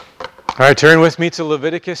All right, turn with me to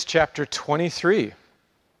Leviticus chapter 23.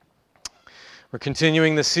 We're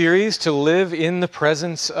continuing the series to live in the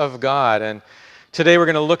presence of God. And today we're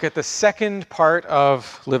going to look at the second part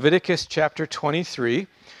of Leviticus chapter 23.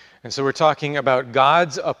 And so we're talking about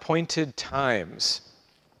God's appointed times.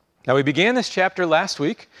 Now, we began this chapter last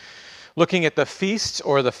week looking at the feasts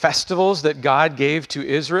or the festivals that God gave to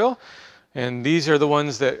Israel. And these are the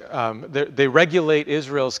ones that they regulate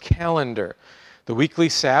Israel's calendar. The weekly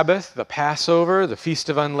Sabbath, the Passover, the Feast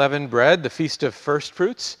of Unleavened Bread, the Feast of First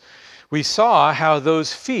Fruits. We saw how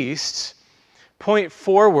those feasts point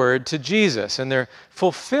forward to Jesus, and they're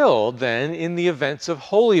fulfilled then in the events of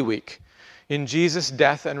Holy Week, in Jesus'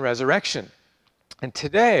 death and resurrection. And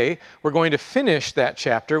today, we're going to finish that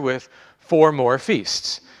chapter with 4 more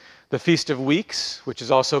feasts. The Feast of Weeks, which is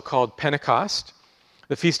also called Pentecost,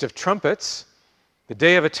 the Feast of Trumpets, the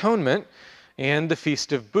Day of Atonement, and the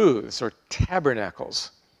Feast of Booths, or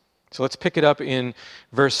Tabernacles. So let's pick it up in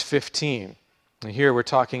verse 15. And here we're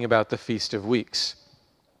talking about the Feast of Weeks.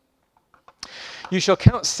 You shall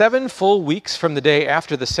count 7 full weeks from the day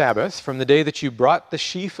after the Sabbath, from the day that you brought the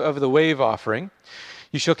sheaf of the wave offering.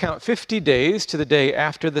 You shall count 50 days to the day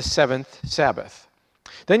after the 7th Sabbath.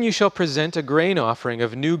 Then you shall present a grain offering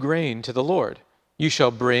of new grain to the Lord. You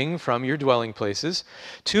shall bring from your dwelling places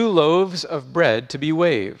 2 loaves of bread to be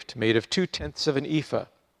waved, made of 2/10 of an ephah.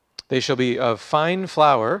 They shall be of fine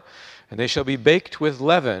flour, and they shall be baked with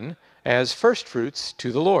leaven as firstfruits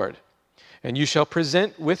to the Lord. And you shall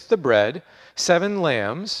present with the bread 7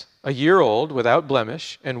 lambs, a year old, without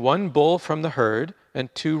blemish, and 1 bull from the herd,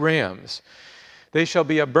 and 2 rams. They shall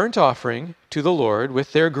be a burnt offering to the Lord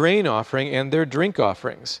with their grain offering and their drink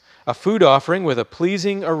offerings, a food offering with a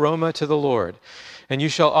pleasing aroma to the Lord. And you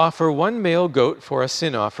shall offer 1 male goat for a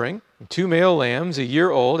sin offering, and 2 male lambs a year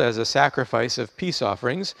old as a sacrifice of peace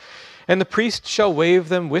offerings. And the priest shall wave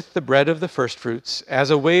them with the bread of the firstfruits as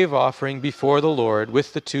a wave offering before the Lord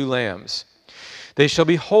with the 2 lambs. They shall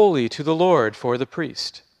be holy to the Lord for the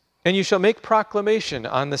priest. And you shall make proclamation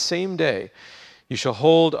on the same day. You shall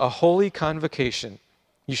hold a holy convocation.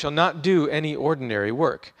 You shall not do any ordinary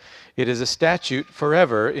work. It is a statute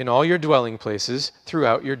forever in all your dwelling places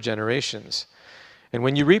throughout your generations. And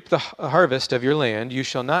when you reap the harvest of your land, you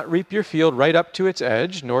shall not reap your field right up to its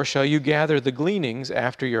edge, nor shall you gather the gleanings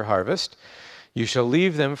after your harvest. You shall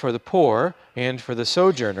leave them for the poor and for the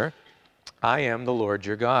sojourner. I am the Lord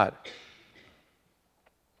your God.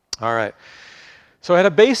 All right. So at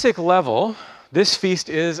a basic level, this feast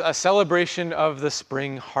is a celebration of the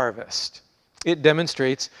spring harvest. It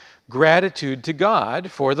demonstrates gratitude to God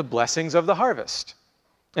for the blessings of the harvest.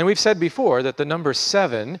 And we've said before that the number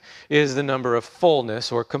 7 is the number of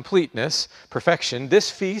fullness or completeness, perfection. This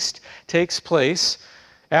feast takes place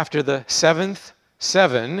after the 7th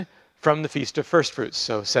 7 from the Feast of First Fruits.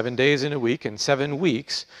 So 7 days in a week and 7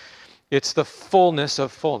 weeks. It's the fullness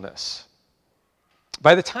of fullness.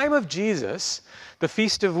 By the time of Jesus, the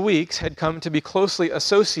Feast of Weeks had come to be closely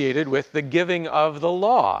associated with the giving of the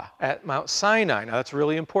law at Mount Sinai. Now that's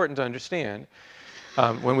really important to understand.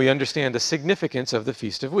 When we understand the significance of the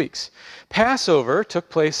Feast of Weeks. Passover took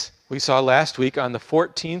place, we saw last week, on the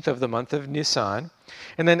 14th of the month of Nisan.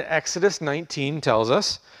 And then Exodus 19 tells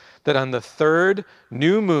us that on the 3rd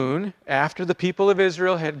new moon, after the people of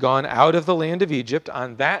Israel had gone out of the land of Egypt,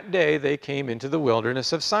 on that day they came into the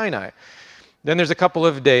wilderness of Sinai. Then there's a couple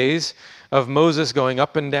of days of Moses going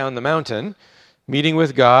up and down the mountain, meeting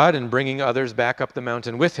with God and bringing others back up the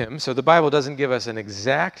mountain with him. So the Bible doesn't give us an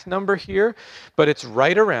exact number here, but it's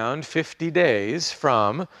right around 50 days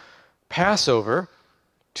from Passover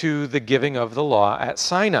to the giving of the law at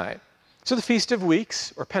Sinai. So the Feast of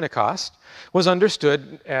Weeks, or Pentecost, was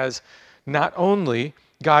understood as not only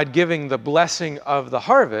God giving the blessing of the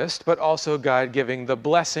harvest, but also God giving the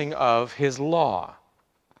blessing of his law.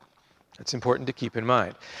 That's important to keep in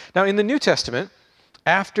mind. Now, in the New Testament,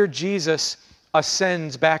 after Jesus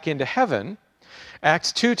ascends back into heaven,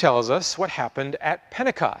 Acts 2 tells us what happened at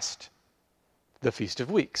Pentecost, the Feast of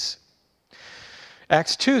Weeks.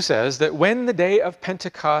 Acts 2 says that when the day of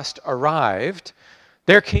Pentecost arrived,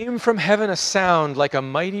 there came from heaven a sound like a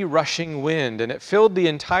mighty rushing wind, and it filled the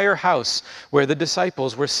entire house where the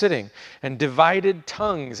disciples were sitting, and divided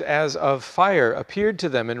tongues as of fire appeared to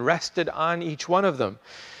them and rested on each one of them.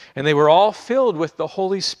 And they were all filled with the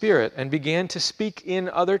Holy Spirit and began to speak in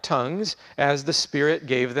other tongues as the Spirit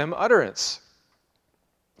gave them utterance.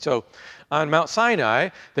 So on Mount Sinai,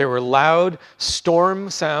 there were loud storm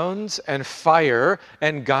sounds and fire,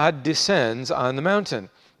 and God descends on the mountain.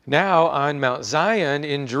 Now on Mount Zion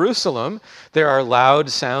in Jerusalem, there are loud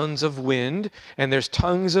sounds of wind, and there's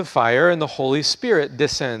tongues of fire, and the Holy Spirit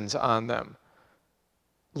descends on them.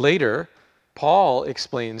 Later, Paul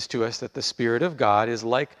explains to us that the Spirit of God is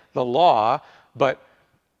like the law, but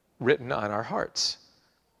written on our hearts.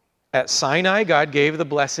 At Sinai, God gave the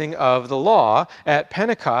blessing of the law. At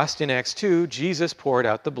Pentecost, in Acts 2, Jesus poured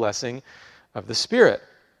out the blessing of the Spirit.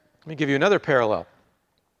 Let me give you another parallel.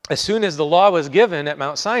 As soon as the law was given at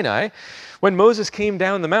Mount Sinai, when Moses came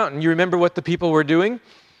down the mountain, you remember what the people were doing?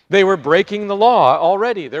 They were breaking the law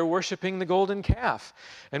already. They're worshiping the golden calf.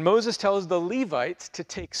 And Moses tells the Levites to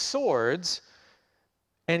take swords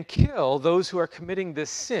and kill those who are committing this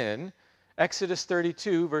sin. Exodus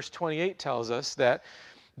 32, verse 28 tells us that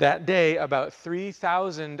that day about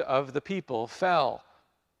 3,000 of the people fell.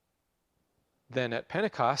 Then at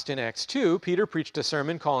Pentecost in Acts 2, Peter preached a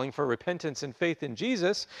sermon calling for repentance and faith in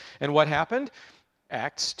Jesus. And what happened?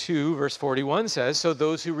 Acts 2, verse 41 says, "So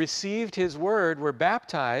those who received his word were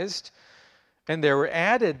baptized, and there were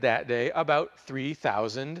added that day about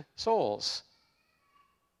 3,000 souls."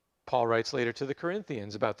 Paul writes later to the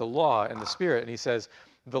Corinthians about the law and the Spirit, and he says,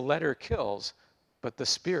 "The letter kills, but the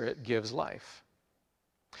Spirit gives life."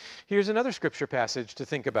 Here's another scripture passage to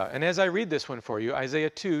think about. And as I read this one for you, Isaiah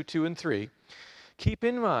 2, 2 and 3, keep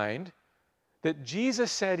in mind that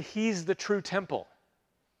Jesus said he's the true temple.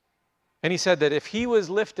 And he said that if he was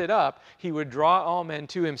lifted up, he would draw all men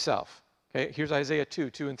to himself. Okay, here's Isaiah 2,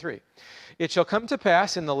 2 and 3. "It shall come to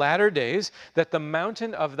pass in the latter days that the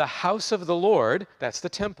mountain of the house of the Lord," that's the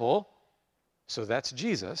temple, so that's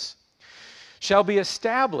Jesus, "shall be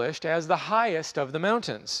established as the highest of the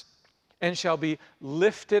mountains, and shall be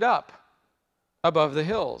lifted up above the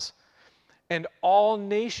hills. And all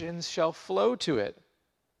nations shall flow to it.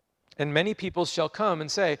 And many peoples shall come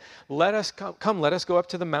and say, let us go up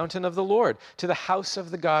to the mountain of the Lord, to the house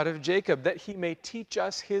of the God of Jacob, that he may teach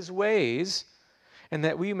us his ways, and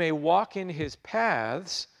that we may walk in his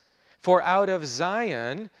paths. For out of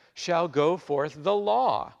Zion shall go forth the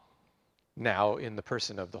law," now in the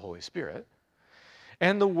person of the Holy Spirit,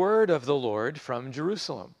 "and the word of the Lord from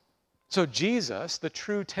Jerusalem." So Jesus, the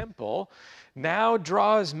true temple, now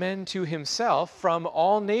draws men to himself from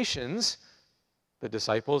all nations. The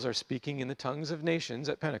disciples are speaking in the tongues of nations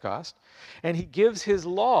at Pentecost. And he gives his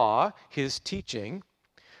law, his teaching,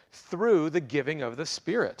 through the giving of the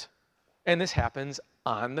Spirit. And this happens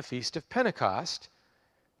on the Feast of Pentecost,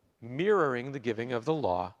 mirroring the giving of the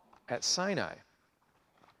law at Sinai.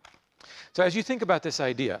 So as you think about this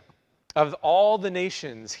idea of all the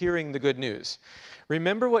nations hearing the good news,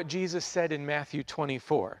 remember what Jesus said in Matthew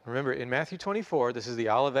 24. Remember, in Matthew 24, this is the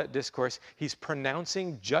Olivet Discourse, he's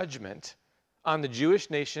pronouncing judgment on the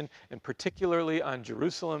Jewish nation, and particularly on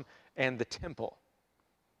Jerusalem and the temple.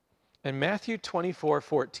 And Matthew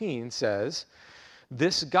 24:14 says,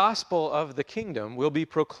 "This gospel of the kingdom will be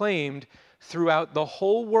proclaimed throughout the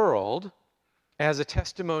whole world as a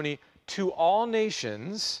testimony to all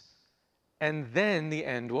nations, and then the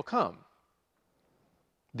end will come."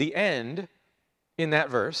 The end, in that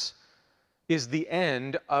verse, is the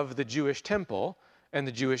end of the Jewish temple and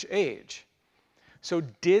the Jewish age. So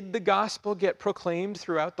did the gospel get proclaimed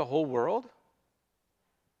throughout the whole world?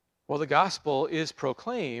 Well, the gospel is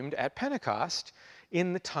proclaimed at Pentecost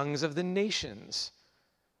in the tongues of the nations.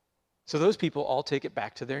 So those people all take it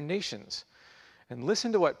back to their nations. And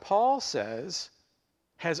listen to what Paul says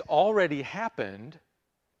has already happened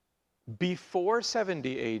before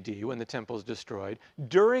 70 AD, when the temple is destroyed,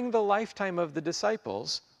 during the lifetime of the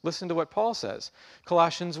disciples. Listen to what Paul says.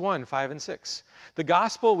 Colossians 1, 5 and 6. "The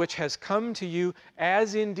gospel which has come to you,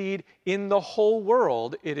 as indeed in the whole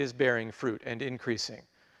world it is bearing fruit and increasing."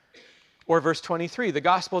 Or verse 23, "The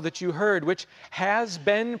gospel that you heard, which has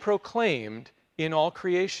been proclaimed in all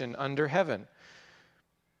creation under heaven."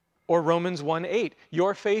 Or Romans 1:8,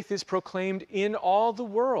 "Your faith is proclaimed in all the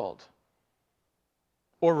world."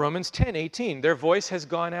 Or Romans 10:18, "Their voice has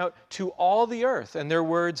gone out to all the earth, and their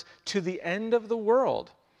words to the end of the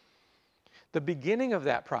world." The beginning of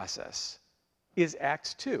that process is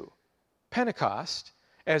Acts 2, Pentecost,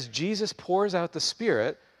 as Jesus pours out the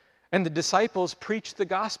Spirit, and the disciples preach the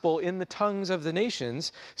gospel in the tongues of the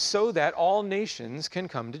nations so that all nations can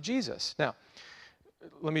come to Jesus. Now,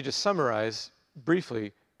 let me just summarize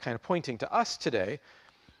briefly, kind of pointing to us today.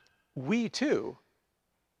 We too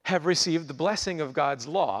have received the blessing of God's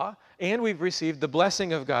law, and we've received the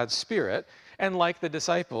blessing of God's Spirit, and like the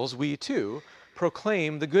disciples, we too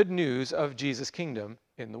proclaim the good news of Jesus' kingdom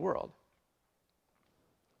in the world.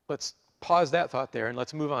 Let's pause that thought there, and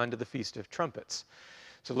let's move on to the Feast of Trumpets.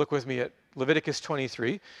 So look with me at Leviticus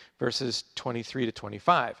 23, verses 23 to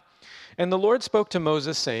 25. "And the Lord spoke to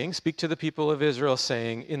Moses, saying, Speak to the people of Israel,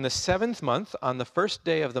 saying, In the 7th month, on the first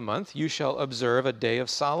day of the month, you shall observe a day of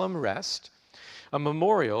solemn rest. a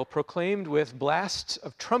memorial proclaimed with blasts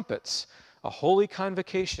of trumpets, a holy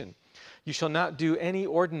convocation. You shall not do any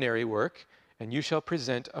ordinary work, and you shall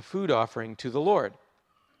present a food offering to the Lord.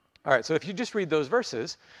 All right, so if you just read those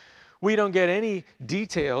verses, we don't get any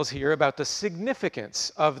details here about the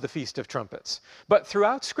significance of the Feast of Trumpets. But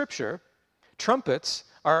throughout Scripture, trumpets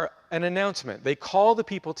are an announcement. They call the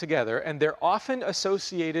people together, and they're often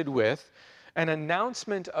associated with an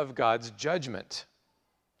announcement of God's judgment.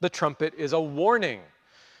 The trumpet is a warning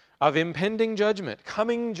of impending judgment,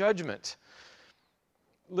 coming judgment.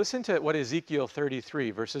 Listen to what Ezekiel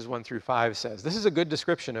 33, verses 1 through 5 says. This is a good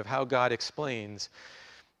description of how God explains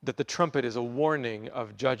that the trumpet is a warning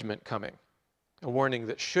of judgment coming, a warning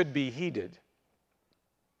that should be heeded.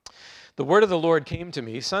 The word of the Lord came to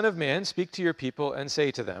me, Son of man, speak to your people and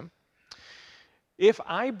say to them, if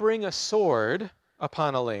I bring a sword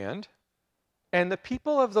upon a land, and the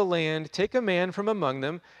people of the land take a man from among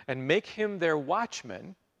them and make him their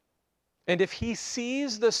watchman, and if he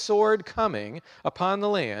sees the sword coming upon the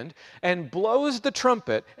land and blows the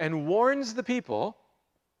trumpet and warns the people,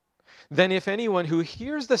 then if anyone who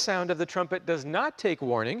hears the sound of the trumpet does not take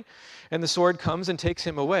warning, and the sword comes and takes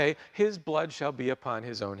him away, his blood shall be upon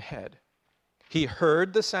his own head. He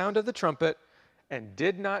heard the sound of the trumpet and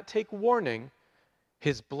did not take warning,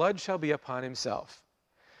 his blood shall be upon himself.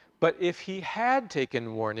 But if he had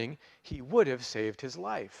taken warning, he would have saved his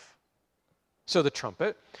life. So the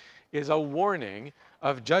trumpet is a warning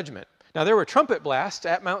of judgment. Now, there were trumpet blasts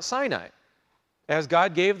at Mount Sinai as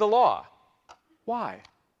God gave the law. Why?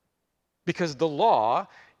 Because the law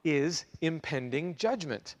is impending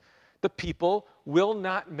judgment. The people will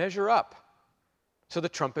not measure up. So the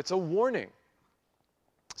trumpet's a warning.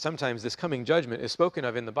 Sometimes this coming judgment is spoken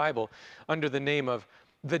of in the Bible under the name of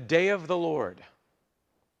the day of the Lord.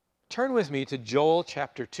 Turn with me to Joel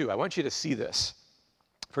chapter 2. I want you to see this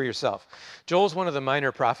for yourself. Joel's one of the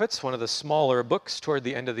minor prophets, one of the smaller books toward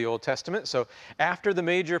the end of the Old Testament. So after the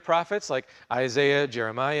major prophets like Isaiah,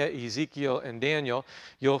 Jeremiah, Ezekiel, and Daniel,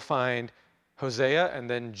 you'll find Hosea and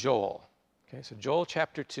then Joel. Okay, so Joel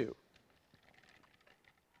chapter 2.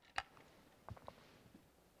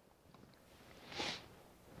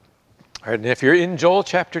 All right, and if you're in Joel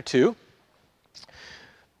chapter 2,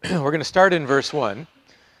 we're going to start in verse 1.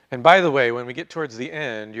 And by the way, when we get towards the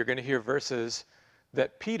end, you're going to hear verses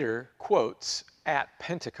that Peter quotes at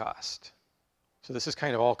Pentecost. So this is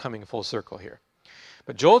kind of all coming full circle here.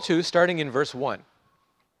 But Joel 2, starting in verse 1.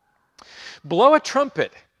 Blow a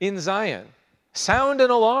trumpet in Zion, sound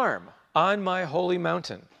an alarm on my holy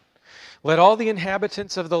mountain. Let all the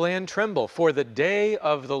inhabitants of the land tremble, for the day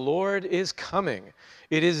of the Lord is coming.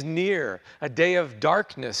 It is near, a day of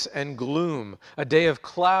darkness and gloom, a day of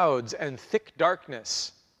clouds and thick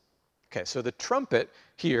darkness. Okay, so the trumpet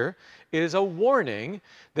here is a warning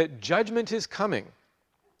that judgment is coming.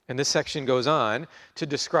 And this section goes on to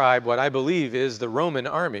describe what I believe is the Roman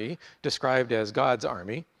army, described as God's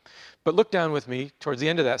army. But look down with me towards the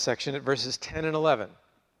end of that section at verses 10 and 11.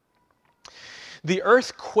 The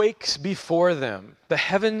earth quakes before them, the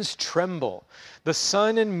heavens tremble, the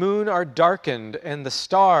sun and moon are darkened, and the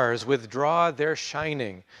stars withdraw their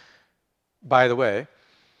shining. By the way,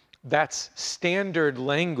 that's standard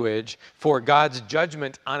language for God's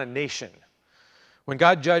judgment on a nation. When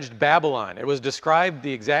God judged Babylon, it was described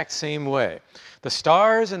the exact same way. The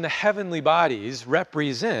stars and the heavenly bodies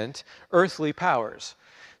represent earthly powers.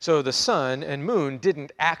 So the sun and moon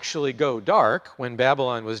didn't actually go dark when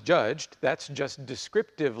Babylon was judged. That's just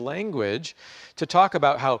descriptive language to talk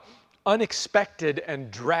about how unexpected and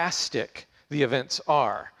drastic the events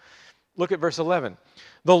are. Look at verse 11.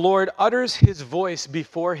 The Lord utters his voice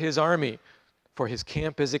before his army, for his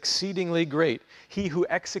camp is exceedingly great. He who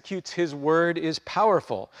executes his word is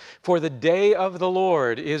powerful, for the day of the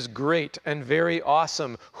Lord is great and very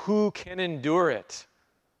awesome. Who can endure it?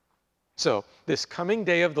 So, this coming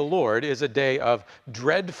day of the Lord is a day of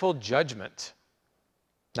dreadful judgment.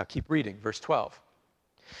 Now keep reading, verse 12.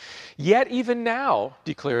 Yet even now,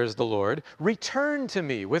 declares the Lord, return to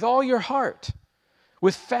me with all your heart,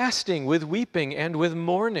 with fasting, with weeping, and with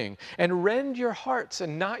mourning, and rend your hearts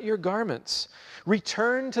and not your garments.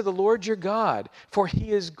 Return to the Lord your God, for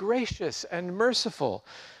he is gracious and merciful.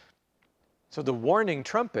 So the warning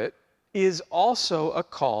trumpet is also a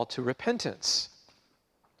call to repentance.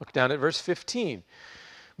 Look down at verse 15.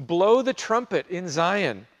 Blow the trumpet in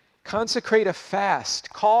Zion. Consecrate a fast.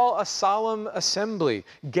 Call a solemn assembly.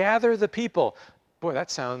 Gather the people. Boy, that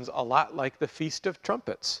sounds a lot like the Feast of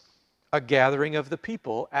Trumpets. A gathering of the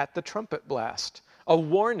people at the trumpet blast. A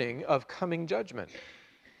warning of coming judgment.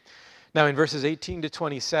 Now in verses 18 to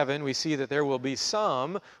 27, we see that there will be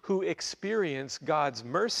some who experience God's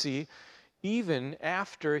mercy even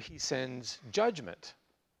after he sends judgment.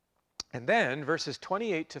 And then verses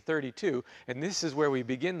 28 to 32, and this is where we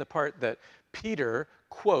begin the part that Peter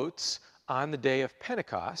quotes on the day of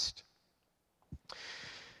Pentecost.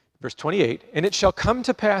 Verse 28, "And it shall come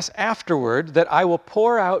to pass afterward that I will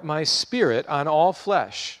pour out my Spirit on all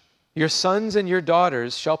flesh. Your sons and your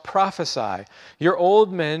daughters shall prophesy. Your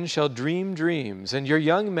old men shall dream dreams, and your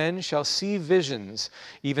young men shall see visions.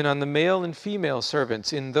 Even on the male and female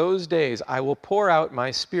servants in those days I will pour out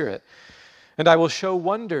my Spirit. And I will show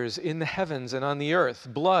wonders in the heavens and on the earth,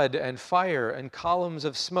 blood and fire and columns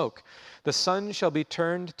of smoke. The sun shall be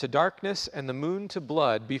turned to darkness and the moon to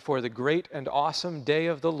blood before the great and awesome day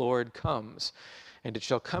of the Lord comes. And it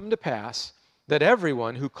shall come to pass that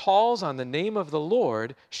everyone who calls on the name of the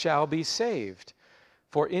Lord shall be saved.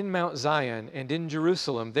 For in Mount Zion and in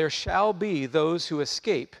Jerusalem there shall be those who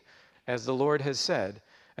escape, as the Lord has said,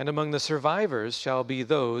 and among the survivors shall be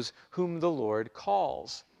those whom the Lord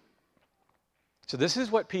calls." So this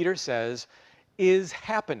is what Peter says is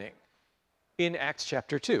happening in Acts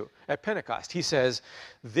chapter 2 at Pentecost. He says,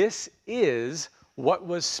 this is what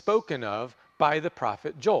was spoken of by the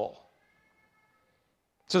prophet Joel.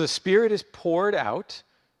 So the Spirit is poured out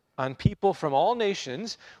on people from all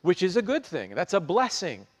nations, which is a good thing. That's a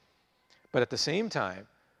blessing. But at the same time,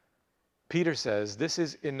 Peter says this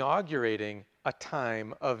is inaugurating a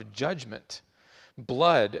time of judgment.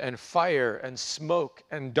 Blood and fire and smoke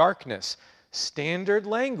and darkness. Standard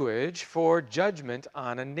language for judgment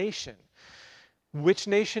on a nation. Which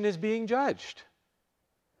nation is being judged?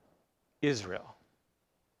 Israel.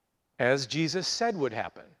 As Jesus said would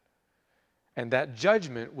happen. And that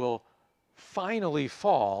judgment will finally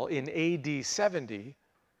fall in AD 70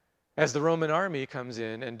 as the Roman army comes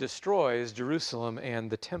in and destroys Jerusalem and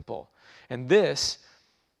the temple. And this,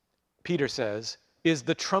 Peter says, is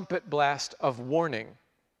the trumpet blast of warning,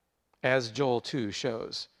 as Joel 2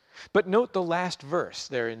 shows. But note the last verse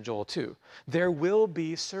there in Joel 2. There will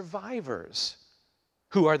be survivors.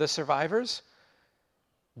 Who are the survivors?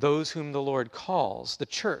 Those whom the Lord calls, the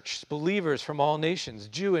church, believers from all nations,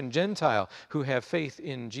 Jew and Gentile, who have faith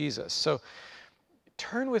in Jesus. So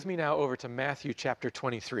turn with me now over to Matthew chapter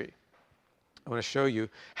 23. I want to show you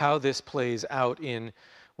how this plays out in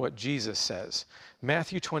what Jesus says.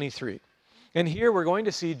 Matthew 23. And here we're going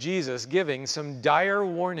to see Jesus giving some dire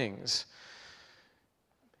warnings.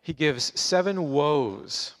 He gives 7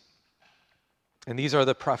 woes. And these are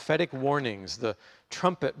the prophetic warnings, the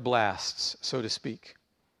trumpet blasts, so to speak.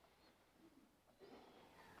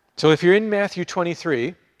 So if you're in Matthew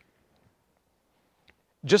 23,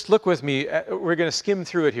 just look with me. We're going to skim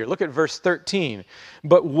through it here. Look at verse 13.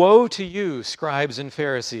 "But woe to you, scribes and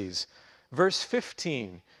Pharisees." Verse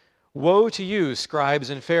 15. "Woe to you, scribes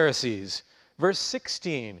and Pharisees." Verse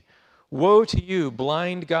 16. "Woe to you,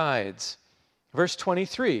 blind guides." Verse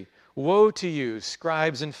 23. "Woe to you,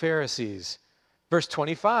 scribes and Pharisees." Verse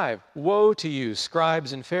 25. "Woe to you,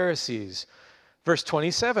 scribes and Pharisees." Verse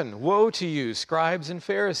 27, "Woe to you, scribes and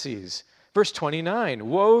Pharisees." Verse 29,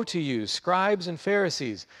 "Woe to you, scribes and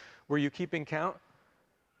Pharisees." Were you keeping count?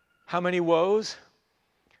 How many woes?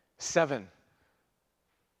 7.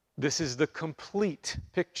 This is the complete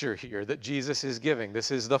picture here that Jesus is giving. This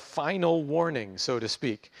is the final warning, so to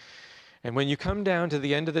speak. And when you come down to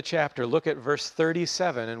the end of the chapter, look at verse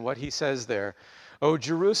 37 and what he says there. "O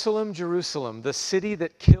Jerusalem, Jerusalem, the city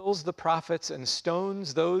that kills the prophets and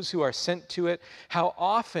stones those who are sent to it, how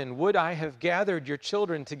often would I have gathered your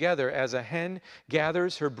children together as a hen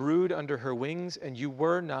gathers her brood under her wings, and you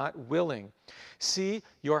were not willing. See,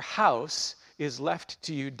 your house is left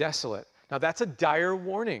to you desolate." Now that's a dire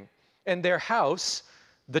warning. And their house,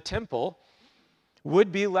 the temple,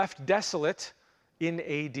 would be left desolate in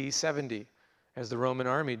AD 70 as the Roman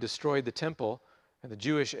army destroyed the temple and the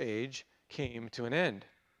Jewish age came to an end.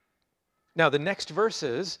 Now, the next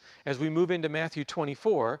verses, as we move into Matthew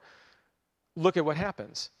 24, look at what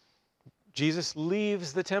happens. Jesus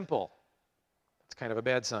leaves the temple. That's kind of a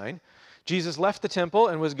bad sign. Jesus left the temple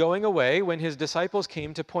and was going away when his disciples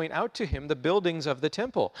came to point out to him the buildings of the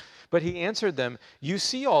temple. But he answered them, "You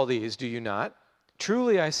see all these, do you not?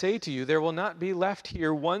 Truly I say to you, there will not be left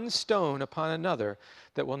here one stone upon another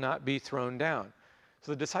that will not be thrown down."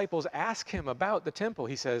 So the disciples ask him about the temple.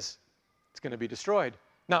 He says, it's going to be destroyed.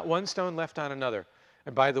 Not one stone left on another.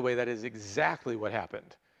 And by the way, that is exactly what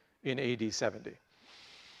happened in AD 70.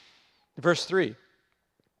 Verse 3.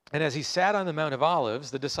 "And as he sat on the Mount of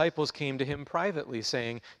Olives, the disciples came to him privately,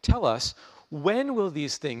 saying, 'Tell us, when will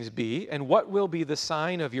these things be, and what will be the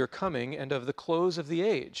sign of your coming and of the close of the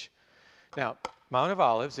age?'" Now, Mount of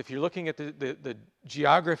Olives, if you're looking at the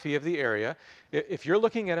geography of the area, if you're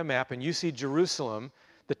looking at a map and you see Jerusalem,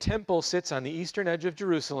 The temple sits on the eastern edge of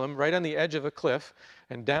Jerusalem, right on the edge of a cliff,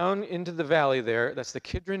 and down into the valley there, that's the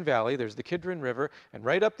Kidron Valley, there's the Kidron River, and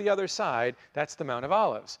right up the other side, that's the Mount of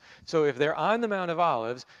Olives. So if they're on the Mount of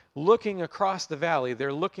Olives, looking across the valley,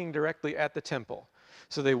 they're looking directly at the temple.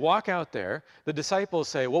 So they walk out there. The disciples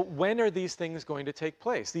say, well, when are these things going to take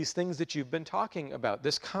place? These things that you've been talking about,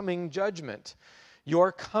 this coming judgment,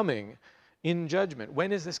 your coming in judgment.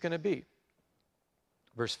 When is this going to be?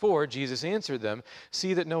 Verse 4, Jesus answered them,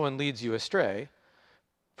 "See that no one leads you astray.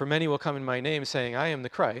 For many will come in my name, saying, I am the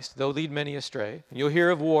Christ. They'll lead many astray. And you'll hear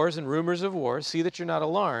of wars and rumors of wars. See that you're not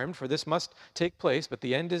alarmed, for this must take place, but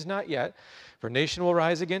the end is not yet. For nation will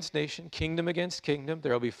rise against nation, kingdom against kingdom.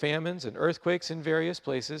 There will be famines and earthquakes in various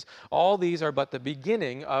places. All these are but the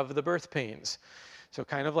beginning of the birth pains." So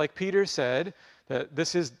kind of like Peter said, that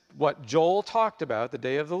this is what Joel talked about, the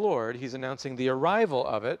day of the Lord. He's announcing the arrival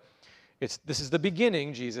of it. This is the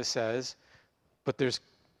beginning, Jesus says, but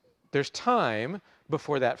there's time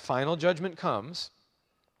before that final judgment comes,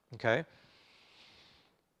 okay?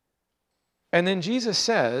 And then Jesus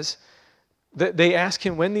says, that they ask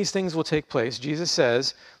him when these things will take place. Jesus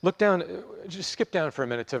says, look down, just skip down for a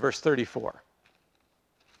minute to verse 34.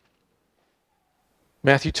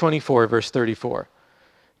 Matthew 24, verse 34.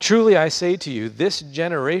 "Truly I say to you, this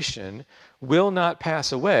generation will not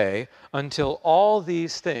pass away until all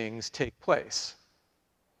these things take place."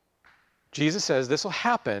 Jesus says this will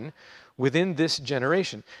happen within this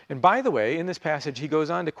generation. And by the way, in this passage, he goes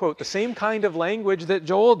on to quote the same kind of language that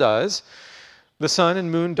Joel does, the sun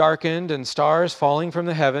and moon darkened and stars falling from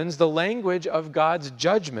the heavens, the language of God's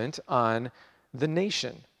judgment on the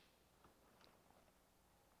nation.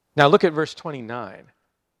 Now look at verse 29.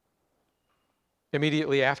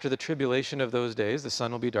 "Immediately after the tribulation of those days, the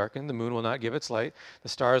sun will be darkened, the moon will not give its light, the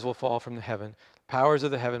stars will fall from the heaven, the powers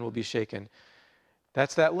of the heaven will be shaken."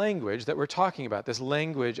 That's that language that we're talking about, this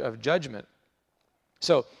language of judgment.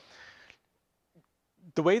 So,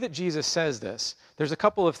 the way that Jesus says this, there's a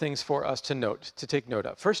couple of things for us to take note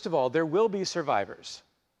of. First of all, there will be survivors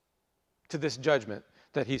to this judgment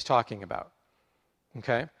that he's talking about.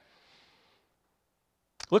 Okay?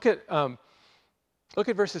 Look at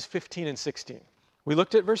verses 15 and 16. We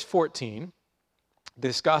looked at verse 14.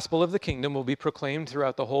 "This gospel of the kingdom will be proclaimed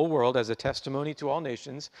throughout the whole world as a testimony to all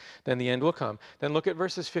nations. Then the end will come." Then look at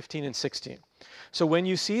verses 15 and 16. "So when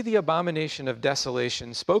you see the abomination of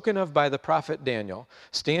desolation spoken of by the prophet Daniel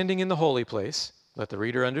standing in the holy place," let the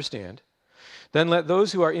reader understand, "then let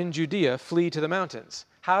those who are in Judea flee to the mountains."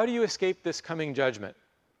 How do you escape this coming judgment?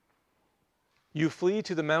 You flee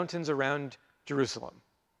to the mountains around Jerusalem.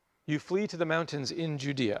 You flee to the mountains in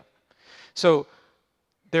Judea. So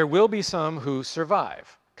there will be some who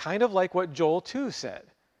survive, kind of like what Joel 2 said.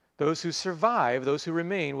 Those who survive, those who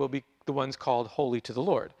remain, will be the ones called holy to the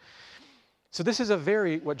Lord. So this is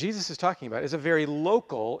what Jesus is talking about is a very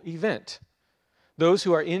local event. Those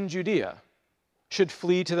who are in Judea should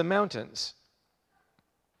flee to the mountains.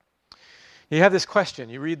 You have this question,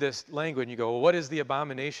 you read this language and you go, well, what is the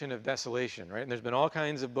abomination of desolation, right? And there's been all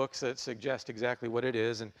kinds of books that suggest exactly what it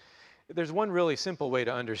is. And there's one really simple way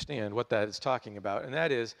to understand what that is talking about, and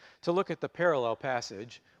that is to look at the parallel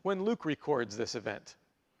passage when Luke records this event.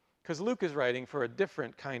 Because Luke is writing for a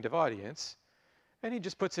different kind of audience, and he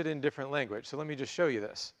just puts it in different language. So let me just show you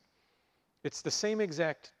this. It's the same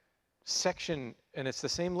exact section, and it's the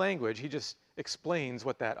same language. He just explains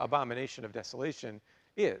what that abomination of desolation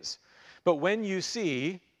is. But when you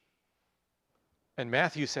see, and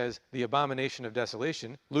Matthew says the abomination of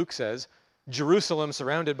desolation, Luke says Jerusalem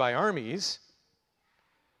surrounded by armies,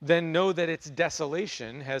 then know that its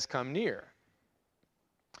desolation has come near.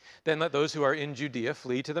 Then let those who are in Judea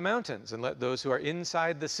flee to the mountains, and let those who are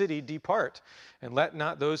inside the city depart, and let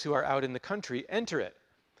not those who are out in the country enter it.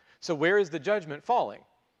 So where is the judgment falling?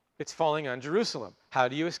 It's falling on Jerusalem. How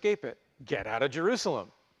do you escape it? Get out of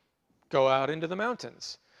Jerusalem. Go out into the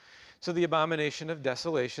mountains. So the abomination of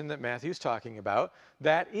desolation that Matthew's talking about,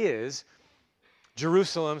 that is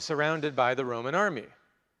Jerusalem surrounded by the Roman army.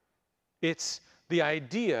 It's the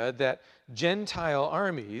idea that Gentile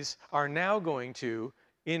armies are now going to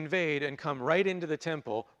invade and come right into the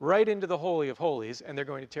temple, right into the Holy of Holies, and they're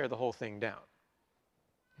going to tear the whole thing down.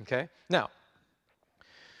 Okay? Now,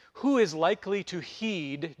 who is likely to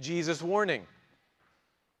heed Jesus' warning?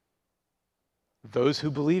 Those who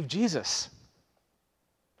believe Jesus.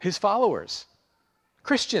 His followers.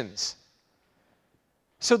 Christians.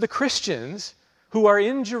 So the Christians who are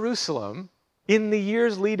in Jerusalem in the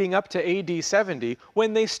years leading up to AD 70,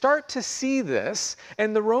 when they start to see this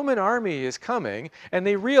and the Roman army is coming and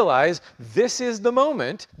they realize this is the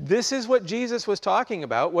moment, this is what Jesus was talking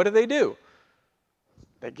about, what do?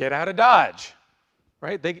 They get out of Dodge.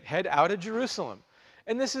 right? They head out of Jerusalem.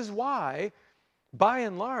 And this is why, by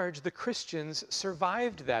and large, the Christians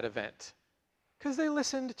survived that event, because they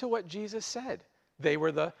listened to what Jesus said. They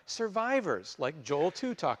were the survivors, like Joel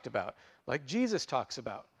 2 talked about, like Jesus talks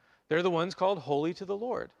about. They're the ones called holy to the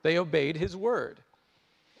Lord. They obeyed his word.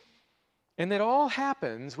 And that all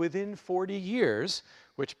happens within 40 years,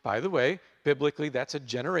 which, by the way, biblically, that's a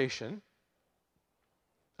generation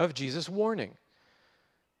of Jesus' warning.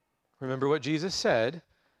 Remember what Jesus said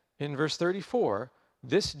in verse 34,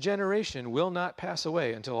 this generation will not pass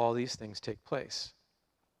away until all these things take place.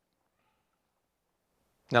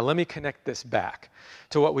 Now let me connect this back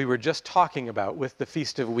to what we were just talking about with the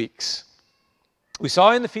Feast of Weeks. We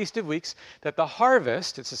saw in the Feast of Weeks that the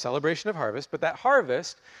harvest, it's a celebration of harvest, but that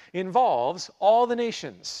harvest involves all the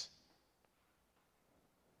nations.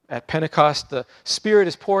 At Pentecost, the Spirit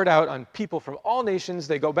is poured out on people from all nations.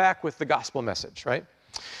 They go back with the gospel message, right?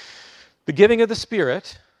 The giving of the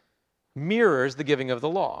Spirit mirrors the giving of the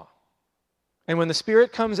law. And when the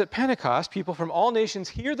Spirit comes at Pentecost, people from all nations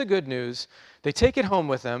hear the good news, they take it home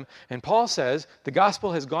with them, and Paul says the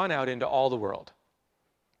gospel has gone out into all the world.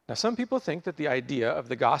 Now, some people think that the idea of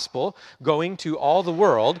the gospel going to all the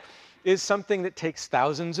world is something that takes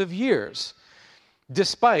thousands of years,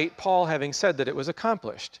 despite Paul having said that it was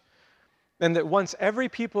accomplished. And that once every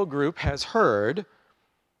people group has heard,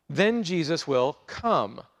 then Jesus will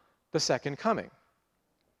come, the second coming.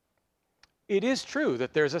 It is true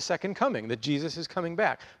that there's a second coming, that Jesus is coming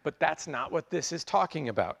back, but that's not what this is talking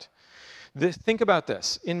about. Think about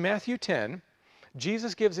this. In Matthew 10,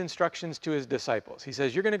 Jesus gives instructions to his disciples. He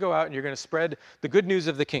says, you're going to go out and you're going to spread the good news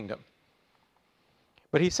of the kingdom.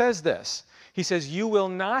 But he says this. He says, you will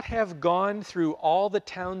not have gone through all the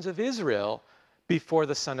towns of Israel before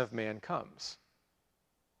the Son of Man comes.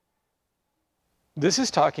 This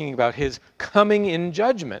is talking about his coming in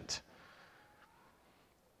judgment.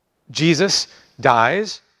 Jesus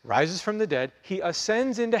dies, rises from the dead, he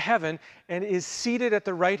ascends into heaven and is seated at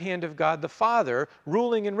the right hand of God the Father,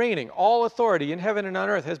 ruling and reigning. All authority in heaven and on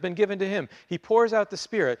earth has been given to him. He pours out the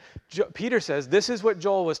Spirit. Peter says, this is what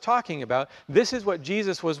Joel was talking about. This is what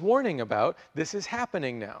Jesus was warning about. This is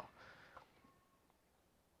happening now.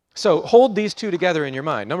 So hold these two together in your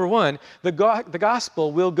mind. Number one, the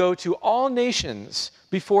gospel will go to all nations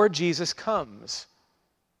before Jesus comes.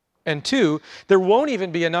 And two, there won't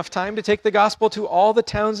even be enough time to take the gospel to all the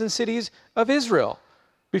towns and cities of Israel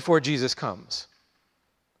before Jesus comes.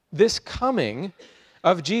 This coming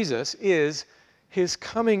of Jesus is his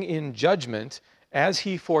coming in judgment, as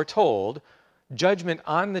he foretold, judgment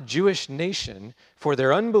on the Jewish nation for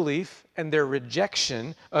their unbelief and their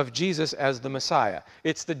rejection of Jesus as the Messiah.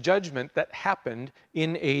 It's the judgment that happened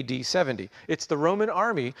in AD 70. It's the Roman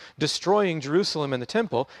army destroying Jerusalem and the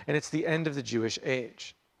temple, and it's the end of the Jewish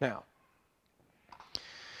age. Now,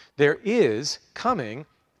 there is coming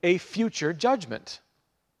a future judgment.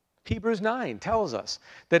 Hebrews 9 tells us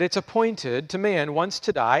that it's appointed to man once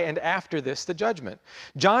to die, and after this the judgment.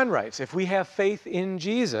 John writes, if we have faith in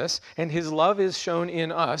Jesus and his love is shown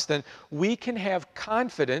in us, then we can have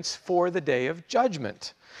confidence for the day of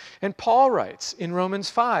judgment. And Paul writes in Romans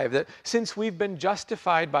 5 that since we've been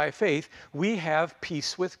justified by faith, we have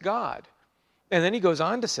peace with God. And then he goes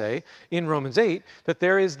on to say in Romans 8 that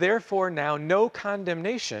there is therefore now no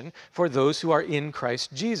condemnation for those who are in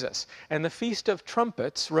Christ Jesus. And the Feast of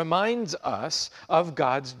Trumpets reminds us of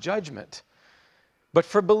God's judgment. But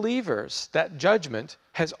for believers, that judgment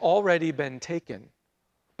has already been taken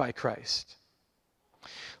by Christ.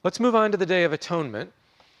 Let's move on to the Day of Atonement.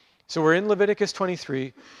 So we're in Leviticus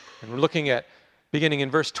 23, and we're looking at beginning in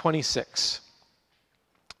verse 26,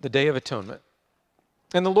 the Day of Atonement.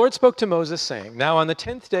 And the Lord spoke to Moses, saying, now on the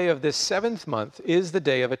 10th day of this 7th month is the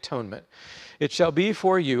Day of Atonement. It shall be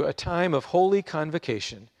for you a time of holy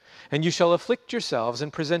convocation, and you shall afflict yourselves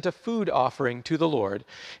and present a food offering to the Lord,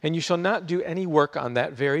 and you shall not do any work on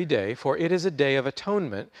that very day, for it is a day of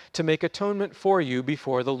atonement, to make atonement for you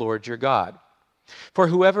before the Lord your God. For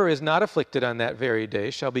whoever is not afflicted on that very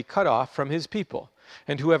day shall be cut off from his people.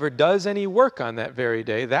 And whoever does any work on that very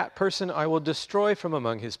day, that person I will destroy from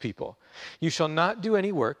among his people. You shall not do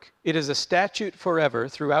any work. It is a statute forever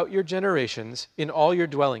throughout your generations in all your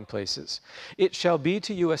dwelling places. It shall be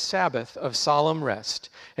to you a Sabbath of solemn rest,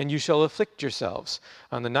 and you shall afflict yourselves.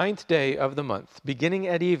 On the 9th day of the month, beginning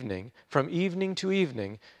at evening, from evening to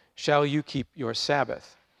evening, shall you keep your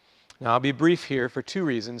Sabbath. Now, I'll be brief here for two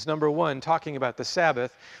reasons. Number one, talking about the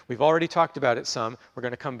Sabbath. We've already talked about it some. We're going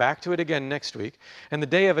to come back to it again next week. And the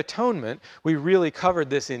Day of Atonement, we really covered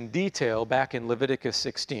this in detail back in Leviticus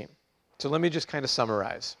 16. So let me just kind of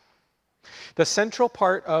summarize. The central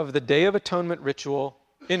part of the Day of Atonement ritual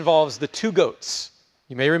involves the two goats.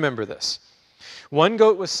 You may remember this. One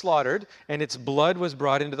goat was slaughtered, and its blood was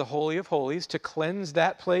brought into the Holy of Holies to cleanse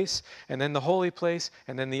that place, and then the holy place,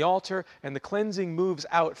 and then the altar, and the cleansing moves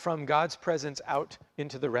out from God's presence out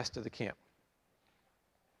into the rest of the camp.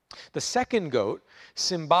 The second goat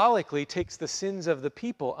symbolically takes the sins of the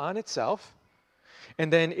people on itself,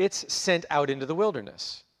 and then it's sent out into the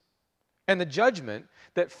wilderness. And the judgment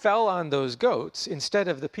that fell on those goats instead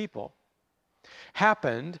of the people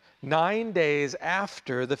happened 9 days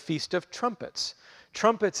after the Feast of Trumpets.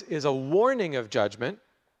 Trumpets is a warning of judgment,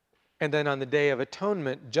 and then on the Day of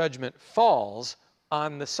Atonement, judgment falls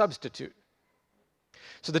on the substitute.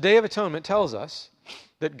 So the Day of Atonement tells us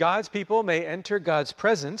that God's people may enter God's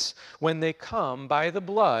presence when they come by the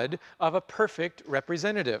blood of a perfect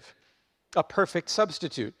representative, a perfect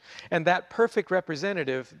substitute. And that perfect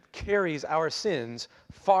representative carries our sins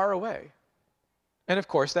far away. And of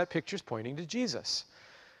course, that picture's pointing to Jesus.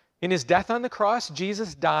 In his death on the cross,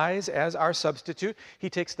 Jesus dies as our substitute. He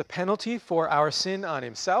takes the penalty for our sin on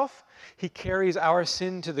himself. He carries our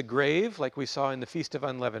sin to the grave, like we saw in the Feast of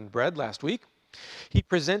Unleavened Bread last week. He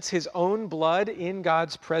presents his own blood in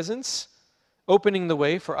God's presence, opening the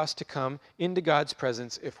way for us to come into God's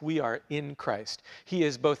presence if we are in Christ. He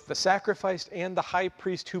is both the sacrifice and the high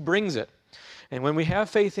priest who brings it. And when we have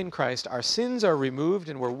faith in Christ, our sins are removed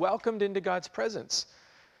and we're welcomed into God's presence.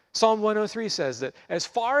 Psalm 103 says that as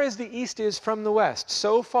far as the east is from the west,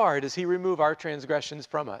 so far does he remove our transgressions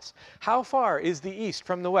from us. How far is the east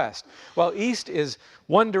from the west? Well, east is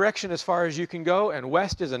one direction as far as you can go, and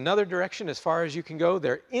west is another direction as far as you can go.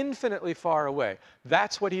 They're infinitely far away.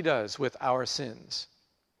 That's what he does with our sins.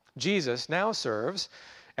 Jesus now serves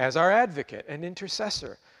as our advocate and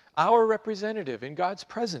intercessor, our representative in God's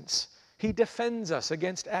presence. He defends us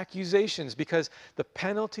against accusations because the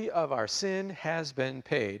penalty of our sin has been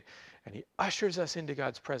paid. And he ushers us into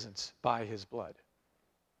God's presence by his blood.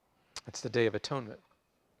 That's the Day of Atonement.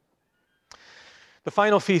 The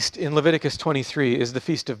final feast in Leviticus 23 is the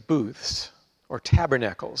Feast of Booths, or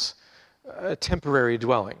tabernacles, a temporary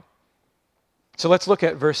dwelling. So let's look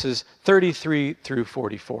at verses 33 through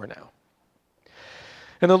 44 now.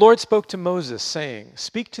 And the Lord spoke to Moses, saying,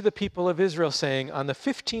 Speak to the people of Israel, saying, On the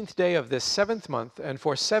 15th day of this 7th month, and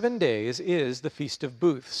for 7 days is the Feast of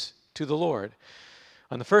Booths to the Lord.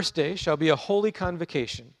 On the first day shall be a holy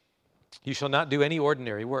convocation. You shall not do any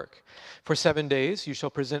ordinary work. For 7 days you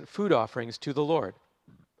shall present food offerings to the Lord.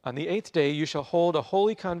 On the 8th day you shall hold a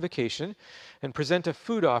holy convocation and present a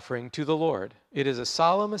food offering to the Lord. It is a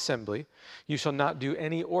solemn assembly. You shall not do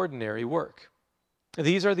any ordinary work.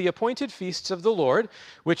 These are the appointed feasts of the Lord,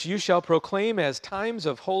 which you shall proclaim as times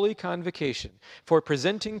of holy convocation, for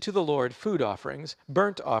presenting to the Lord food offerings,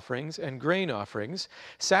 burnt offerings, and grain offerings,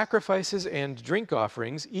 sacrifices and drink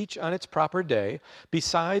offerings, each on its proper day,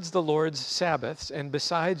 besides the Lord's Sabbaths, and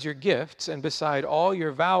besides your gifts, and beside all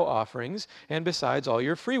your vow offerings, and besides all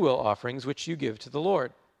your freewill offerings, which you give to the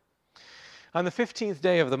Lord. On the 15th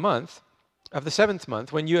day of the month, of the 7th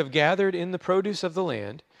month, when you have gathered in the produce of the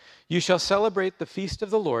land, you shall celebrate the feast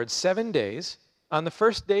of the Lord 7 days. On the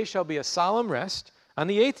first day shall be a solemn rest. On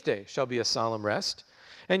the 8th day shall be a solemn rest.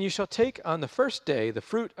 And you shall take on the first day the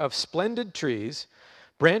fruit of splendid trees,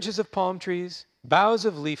 branches of palm trees, boughs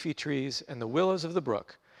of leafy trees, and the willows of the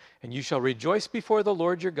brook. And you shall rejoice before the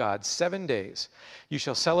Lord your God 7 days. You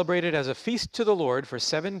shall celebrate it as a feast to the Lord for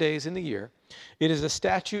 7 days in the year. It is a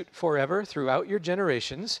statute forever throughout your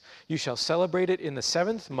generations. You shall celebrate it in the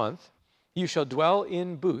 7th month. You shall dwell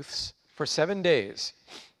in booths for 7 days.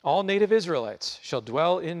 All native Israelites shall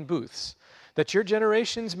dwell in booths, that your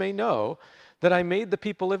generations may know that I made the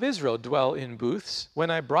people of Israel dwell in booths when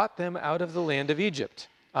I brought them out of the land of Egypt.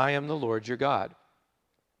 I am the Lord your God.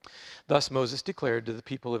 Thus Moses declared to the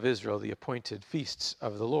people of Israel the appointed feasts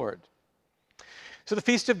of the Lord. So the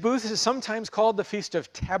Feast of Booths is sometimes called the Feast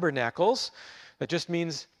of Tabernacles. That just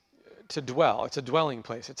means to dwell. It's a dwelling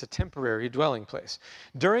place. It's a temporary dwelling place.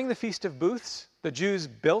 During the Feast of Booths, the Jews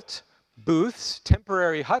built booths,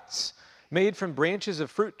 temporary huts, made from branches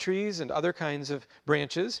of fruit trees and other kinds of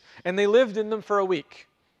branches, and they lived in them for a week.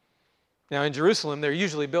 Now in Jerusalem, they're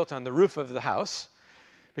usually built on the roof of the house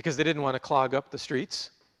because they didn't want to clog up the streets.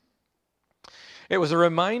 It was a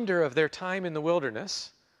reminder of their time in the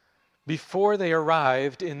wilderness before they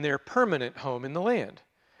arrived in their permanent home in the land.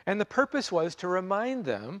 And the purpose was to remind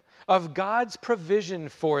them of God's provision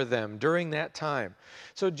for them during that time.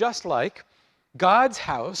 So just like God's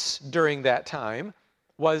house during that time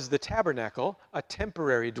was the tabernacle, a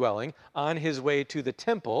temporary dwelling on his way to the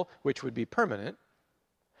temple, which would be permanent,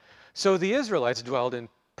 so the Israelites dwelled in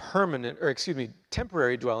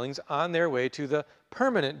temporary dwellings on their way to the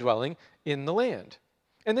permanent dwelling in the land.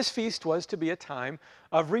 And this feast was to be a time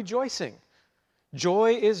of rejoicing.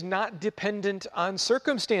 Joy is not dependent on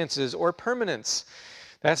circumstances or permanence.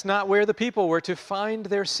 That's not where the people were to find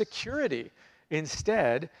their security.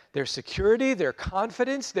 Instead, their security, their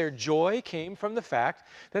confidence, their joy came from the fact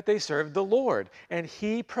that they served the Lord, and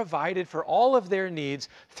He provided for all of their needs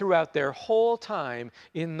throughout their whole time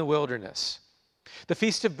in the wilderness. The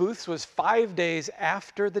Feast of Booths was 5 days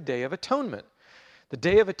after the Day of Atonement. The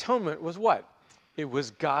Day of Atonement was what? It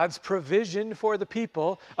was God's provision for the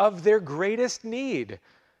people of their greatest need,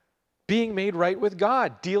 being made right with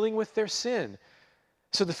God, dealing with their sin.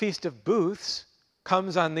 So the Feast of Booths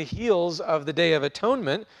comes on the heels of the Day of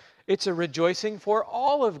Atonement. It's a rejoicing for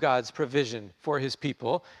all of God's provision for His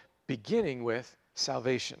people, beginning with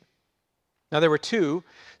salvation. Now, there were two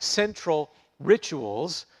central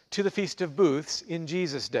rituals to the Feast of Booths in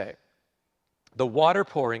Jesus' day: the water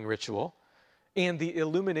pouring ritual and the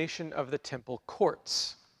illumination of the temple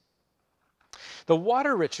courts. The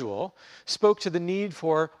water ritual spoke to the need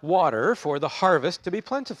for water for the harvest to be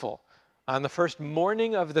plentiful. On the first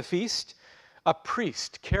morning of the feast, a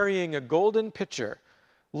priest carrying a golden pitcher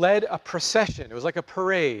led a procession. It was like a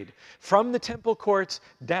parade from the temple courts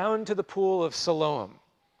down to the pool of Siloam,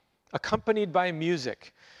 accompanied by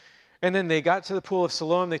music. And then they got to the pool of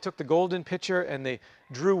Siloam, they took the golden pitcher and they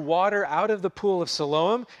drew water out of the pool of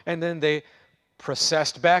Siloam, and then they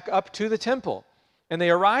processed back up to the temple. And they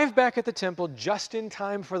arrived back at the temple just in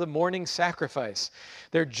time for the morning sacrifice.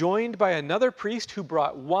 They're joined by another priest who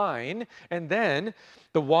brought wine, and then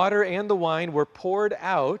the water and the wine were poured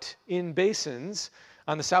out in basins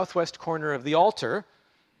on the southwest corner of the altar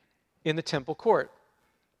in the temple court.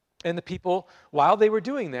 And the people, while they were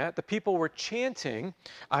doing that, the people were chanting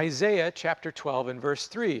Isaiah chapter 12 and verse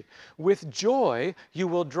 3. "With joy you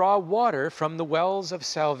will draw water from the wells of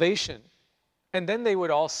salvation." And then they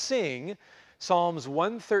would all sing Psalms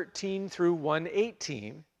 113 through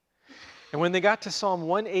 118. And when they got to Psalm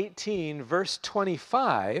 118, verse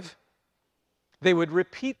 25, they would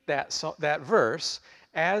repeat that verse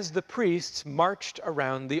as the priests marched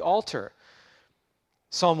around the altar.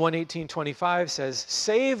 Psalm 118:25 says,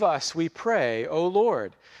 "Save us, we pray, O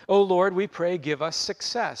Lord. O Lord, we pray, give us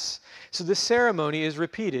success." So this ceremony is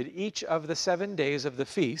repeated each of the 7 days of the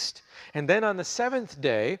feast. And then on the seventh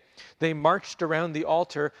day, they marched around the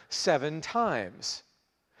altar 7 times.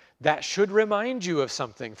 That should remind you of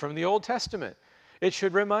something from the Old Testament. It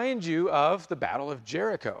should remind you of the Battle of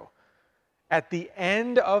Jericho. At the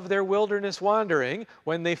end of their wilderness wandering,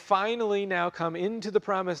 when they finally now come into the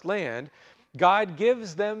promised land, God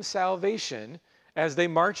gives them salvation as they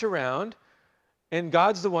march around, and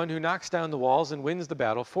God's the one who knocks down the walls and wins the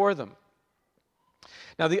battle for them.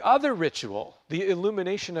 Now, the other ritual, the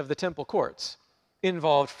illumination of the temple courts,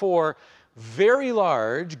 involved 4 very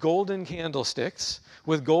large golden candlesticks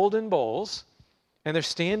with golden bowls, and they're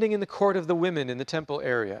standing in the court of the women in the temple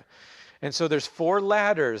area. And so there's 4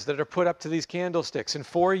 ladders that are put up to these candlesticks, and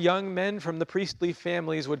 4 young men from the priestly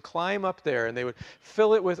families would climb up there, and they would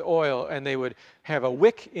fill it with oil, and they would have a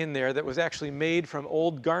wick in there that was actually made from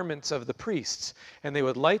old garments of the priests, and they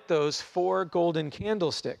would light those 4 golden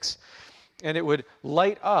candlesticks, and it would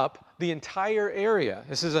light up the entire area.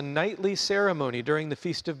 This is a nightly ceremony during the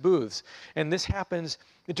Feast of Booths, and this happens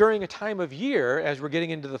during a time of year, as we're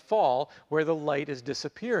getting into the fall, where the light is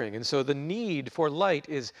disappearing. And so the need for light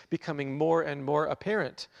is becoming more and more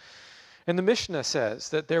apparent. And the Mishnah says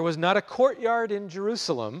that there was not a courtyard in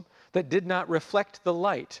Jerusalem that did not reflect the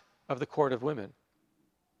light of the court of women.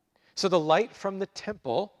 So the light from the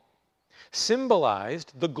temple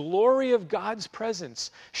symbolized the glory of God's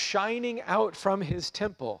presence shining out from His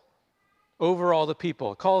temple over all the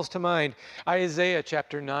people. It calls to mind Isaiah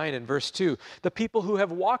chapter 9 and verse 2. "The people who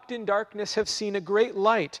have walked in darkness have seen a great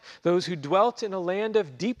light. Those who dwelt in a land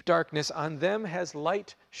of deep darkness, on them has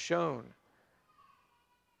light shone."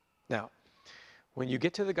 Now, when you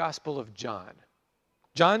get to the Gospel of John,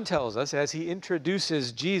 John tells us, as he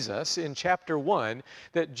introduces Jesus in chapter 1,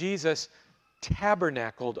 that Jesus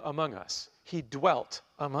tabernacled among us. He dwelt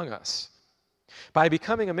among us. By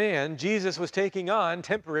becoming a man, Jesus was taking on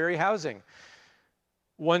temporary housing.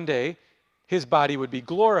 One day, His body would be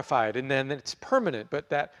glorified, and then it's permanent, but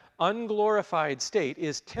that unglorified state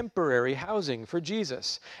is temporary housing for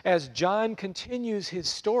Jesus. As John continues his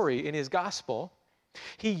story in his gospel,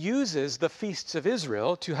 he uses the feasts of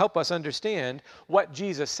Israel to help us understand what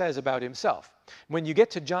Jesus says about Himself. When you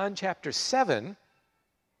get to John chapter 7,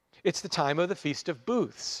 it's the time of the Feast of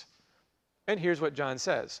Booths. And here's what John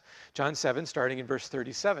says. John 7, starting in verse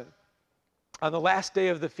 37. "On the last day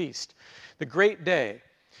of the feast, the great day,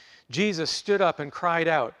 Jesus stood up and cried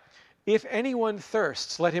out, If anyone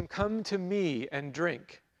thirsts, let him come to me and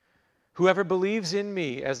drink. Whoever believes in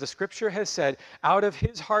me, as the scripture has said, out of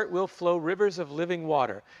his heart will flow rivers of living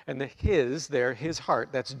water. And the his heart,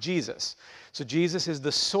 that's Jesus. So Jesus is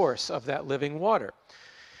the source of that living water.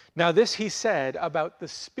 Now this he said about the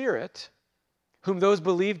Spirit, whom those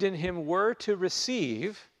believed in him were to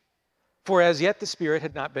receive, for as yet the Spirit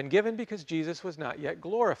had not been given because Jesus was not yet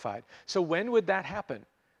glorified. So when would that happen?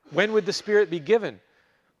 When would the Spirit be given?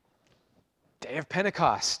 Day of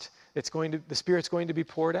Pentecost. The Spirit's going to be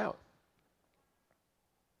poured out.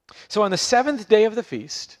 So on the seventh day of the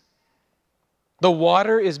feast, the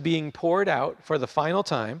water is being poured out for the final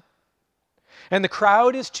time, and the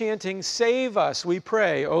crowd is chanting, "Save us, we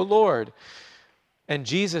pray, O Lord." And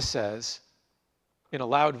Jesus says, in a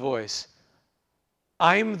loud voice,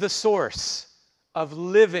 "I'm the source of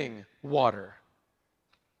living water."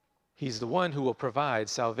 He's the one who will provide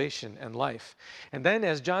salvation and life. And then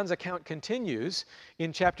as John's account continues,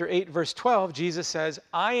 in chapter 8, verse 12, Jesus says,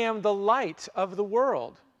 "I am the light of the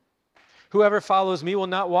world. Whoever follows me will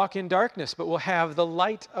not walk in darkness, but will have the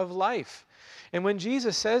light of life." And when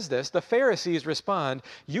Jesus says this, the Pharisees respond,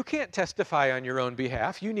 "You can't testify on your own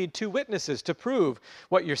behalf. You need 2 witnesses to prove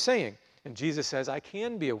what you're saying." And Jesus says, "I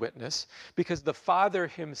can be a witness because the Father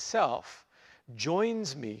himself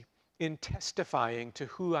joins me in testifying to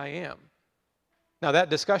who I am." Now that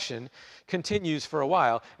discussion continues for a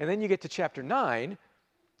while, and then you get to chapter 9,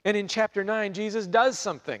 and in chapter 9, Jesus does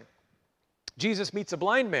something. Jesus meets a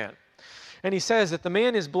blind man, and he says that the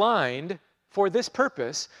man is blind for this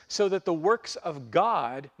purpose, so that the works of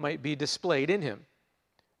God might be displayed in him.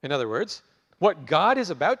 In other words, what God is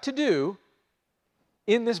about to do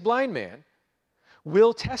in this blind man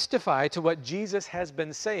will testify to what Jesus has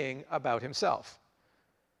been saying about himself.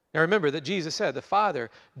 Now remember that Jesus said the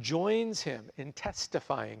Father joins him in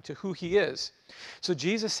testifying to who he is. So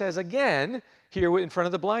Jesus says again, here in front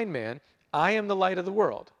of the blind man, "I am the light of the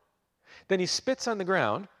world." Then he spits on the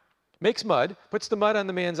ground, makes mud, puts the mud on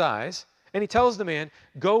the man's eyes, and he tells the man,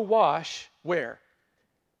 "Go wash," where?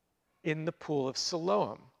 In the pool of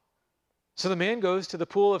Siloam. So the man goes to the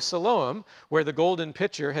pool of Siloam, where the golden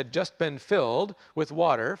pitcher had just been filled with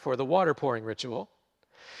water for the water pouring ritual.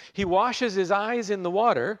 He washes his eyes in the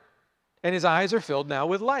water, and his eyes are filled now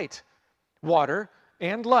with light. Water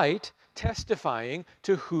and light testifying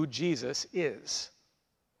to who Jesus is.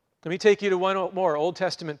 Let me take you to one more Old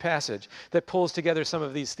Testament passage that pulls together some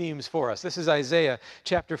of these themes for us. This is Isaiah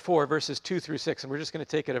chapter 4, verses 2 through 6, and we're just going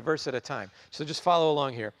to take it a verse at a time. So just follow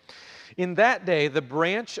along here. "In that day the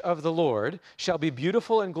branch of the Lord shall be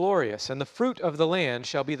beautiful and glorious, and the fruit of the land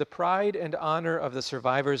shall be the pride and honor of the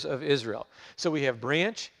survivors of Israel." So we have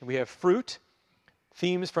branch, and we have fruit,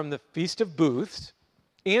 themes from the Feast of Booths,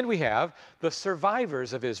 and we have the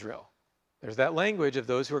survivors of Israel. There's that language of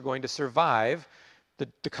those who are going to survive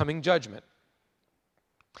the coming judgment.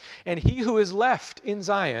 "And he who is left in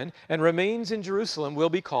Zion and remains in Jerusalem will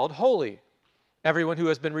be called holy, everyone who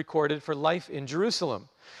has been recorded for life in Jerusalem."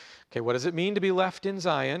 Okay, what does it mean to be left in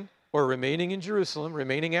Zion or remaining in Jerusalem?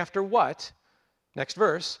 Remaining after what? Next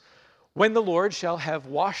verse. "When the Lord shall have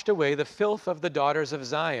washed away the filth of the daughters of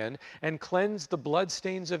Zion and cleansed the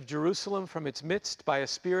bloodstains of Jerusalem from its midst by a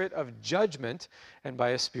spirit of judgment and by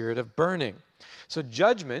a spirit of burning." So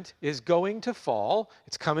judgment is going to fall.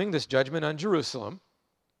 It's coming, this judgment on Jerusalem.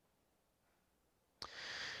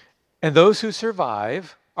 And those who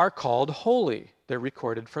survive are called holy. They're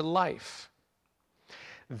recorded for life.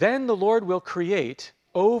 "Then the Lord will create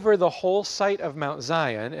over the whole site of Mount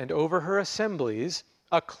Zion and over her assemblies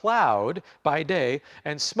a cloud by day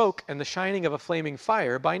and smoke and the shining of a flaming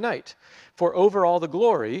fire by night. For over all the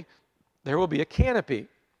glory there will be a canopy,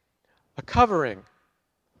 a covering,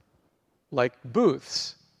 like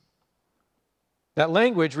booths." That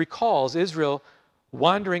language recalls Israel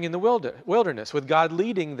wandering in the wilderness, with God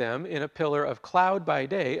leading them in a pillar of cloud by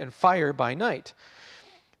day and fire by night.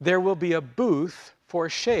 There will be a booth for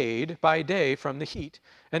shade by day from the heat,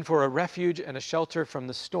 and for a refuge and a shelter from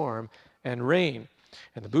the storm and rain.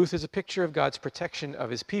 And the booth is a picture of God's protection of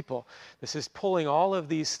his people. This is pulling all of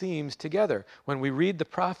these themes together when we read the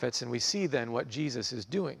prophets and we see then what Jesus is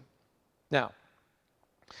doing. Now,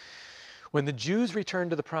 when the Jews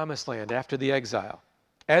returned to the promised land after the exile,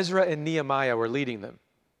 Ezra and Nehemiah were leading them.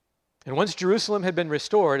 And once Jerusalem had been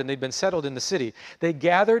restored and they'd been settled in the city, they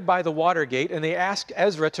gathered by the water gate and they asked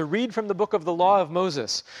Ezra to read from the book of the law of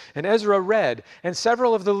Moses. And Ezra read, and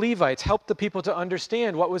several of the Levites helped the people to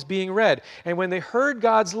understand what was being read. And when they heard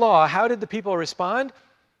God's law, how did the people respond?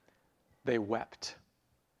 They wept.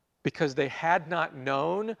 because they had not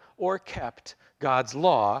known or kept God's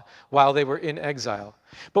law while they were in exile.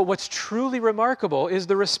 But what's truly remarkable is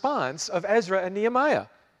the response of Ezra and Nehemiah.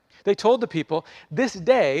 They told the people, "This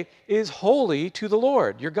day is holy to the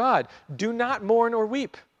Lord, your God. Do not mourn or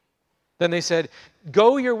weep." Then they said,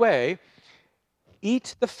 "Go your way,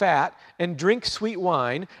 eat the fat and drink sweet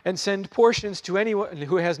wine, and send portions to anyone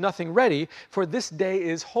who has nothing ready, for this day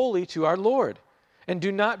is holy to our Lord. And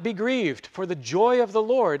do not be grieved, for the joy of the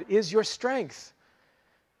Lord is your strength."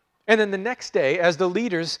 And then the next day, as the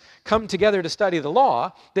leaders come together to study the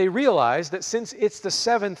law, they realize that since it's the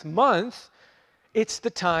 7th month, it's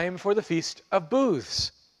the time for the Feast of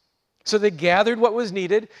Booths. So they gathered what was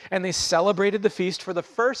needed, and they celebrated the feast for the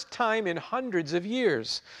first time in hundreds of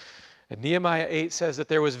years. And Nehemiah 8 says that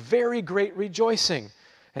there was very great rejoicing.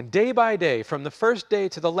 And day by day, from the first day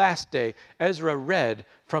to the last day, Ezra read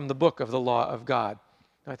from the book of the law of God.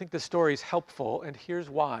 Now, I think this story is helpful, and here's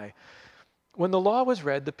why. When the law was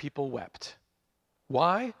read, the people wept.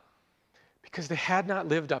 Why? Because they had not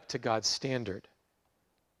lived up to God's standard.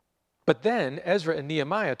 But then Ezra and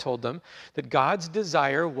Nehemiah told them that God's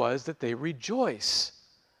desire was that they rejoice.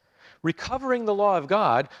 Recovering the law of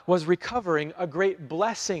God was recovering a great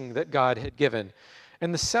blessing that God had given.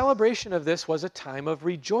 And the celebration of this was a time of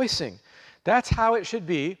rejoicing. That's how it should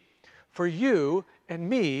be for you and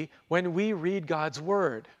me when we read God's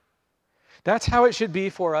word. That's how it should be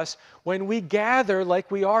for us when we gather like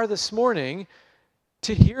we are this morning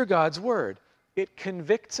to hear God's word. It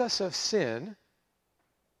convicts us of sin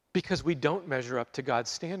because we don't measure up to God's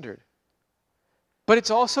standard. But it's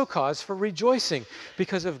also cause for rejoicing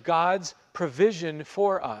because of God's provision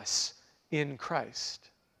for us in Christ.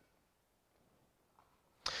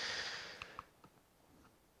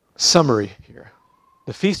 Summary here.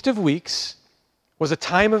 The Feast of Weeks was a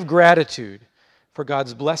time of gratitude for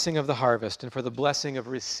God's blessing of the harvest and for the blessing of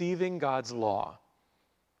receiving God's law.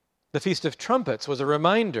 The Feast of Trumpets was a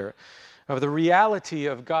reminder of the reality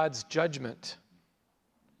of God's judgment.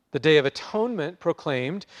 The Day of Atonement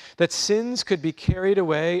proclaimed that sins could be carried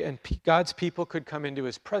away and God's people could come into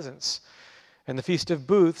his presence. And the Feast of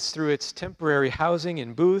Booths, through its temporary housing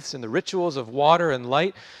in booths and the rituals of water and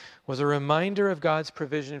light, was a reminder of God's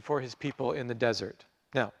provision for his people in the desert.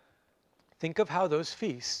 Now, think of how those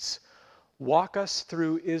feasts walk us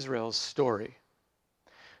through Israel's story.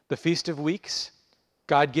 The Feast of Weeks,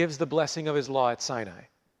 God gives the blessing of his law at Sinai.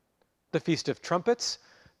 The Feast of Trumpets,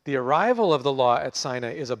 the arrival of the law at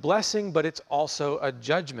Sinai is a blessing, but it's also a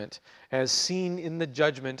judgment, as seen in the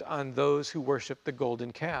judgment on those who worship the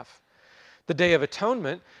golden calf. The Day of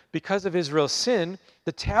Atonement, because of Israel's sin,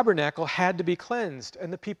 the tabernacle had to be cleansed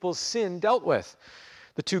and the people's sin dealt with.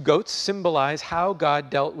 The 2 goats symbolize how God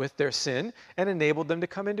dealt with their sin and enabled them to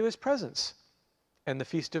come into his presence. And the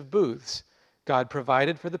Feast of Booths, God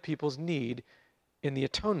provided for the people's need in the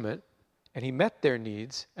atonement, and he met their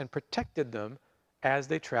needs and protected them as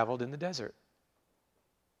they traveled in the desert.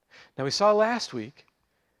 Now, we saw last week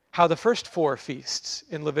how the first 4 feasts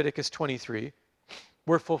in Leviticus 23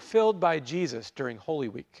 were fulfilled by Jesus during Holy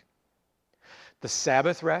Week. The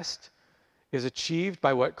Sabbath rest is achieved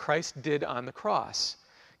by what Christ did on the cross,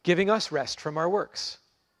 giving us rest from our works.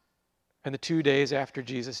 And the 2 days after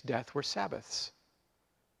Jesus' death were Sabbaths.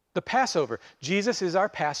 The Passover, Jesus is our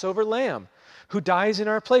Passover lamb who dies in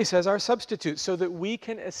our place as our substitute so that we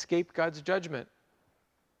can escape God's judgment.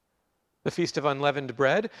 The Feast of Unleavened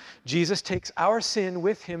Bread, Jesus takes our sin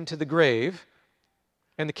with him to the grave,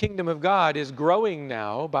 and the kingdom of God is growing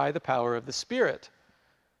now by the power of the Spirit.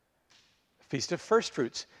 The Feast of First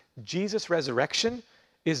Fruits, Jesus' resurrection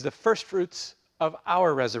is the first fruits of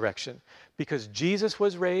our resurrection. Because Jesus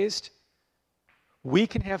was raised, we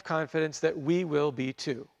can have confidence that we will be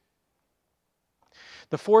too.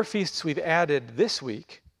 The 4 feasts we've added this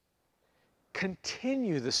week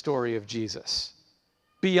continue the story of Jesus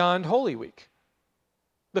beyond Holy Week.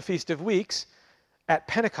 The Feast of Weeks, at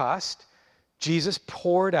Pentecost, Jesus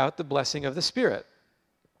poured out the blessing of the Spirit.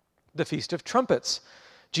 The Feast of Trumpets,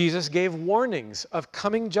 Jesus gave warnings of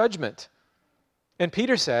coming judgment. And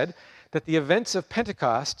Peter said that the events of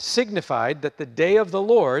Pentecost signified that the day of the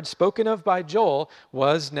Lord, spoken of by Joel,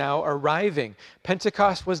 was now arriving.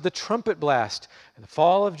 Pentecost was the trumpet blast, and the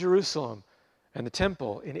fall of Jerusalem and the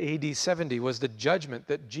temple in AD 70 was the judgment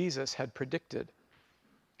that Jesus had predicted.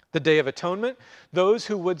 The Day of Atonement, those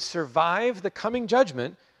who would survive the coming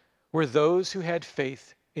judgment were those who had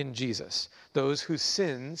faith in Jesus, those whose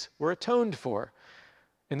sins were atoned for.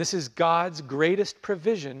 And this is God's greatest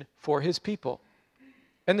provision for his people.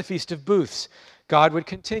 and the Feast of Booths. God would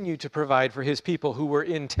continue to provide for his people who were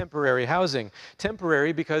in temporary housing.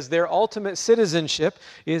 Temporary because their ultimate citizenship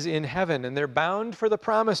is in heaven, and they're bound for the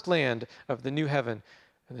promised land of the new heaven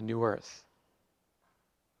and the new earth.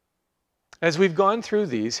 As we've gone through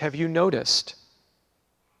these, have you noticed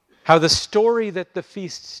how the story that the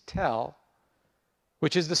feasts tell,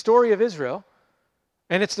 which is the story of Israel,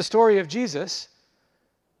 and it's the story of Jesus,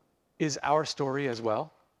 is our story as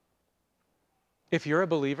well? If you're a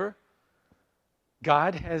believer,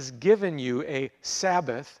 God has given you a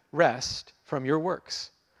Sabbath rest from your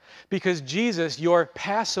works. Because Jesus, your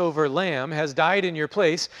Passover lamb, has died in your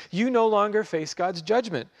place, you no longer face God's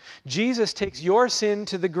judgment. Jesus takes your sin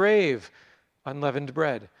to the grave, unleavened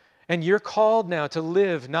bread. And you're called now to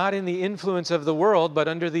live not in the influence of the world, but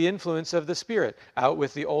under the influence of the Spirit, out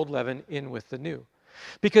with the old leaven, in with the new.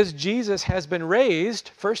 Because Jesus has been raised,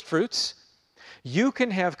 first fruits, you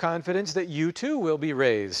can have confidence that you too will be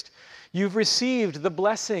raised. You've received the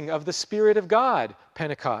blessing of the Spirit of God,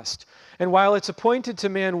 Pentecost. And while it's appointed to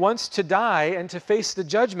man once to die and to face the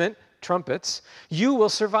judgment, trumpets, you will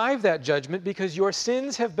survive that judgment because your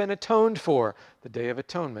sins have been atoned for, the Day of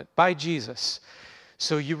Atonement, by Jesus.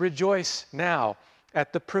 So you rejoice now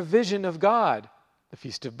at the provision of God, the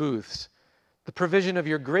Feast of Booths, the provision of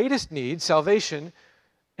your greatest need, salvation,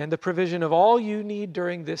 and the provision of all you need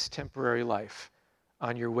during this temporary life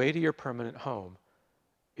on your way to your permanent home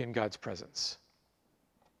in God's presence.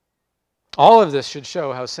 All of this should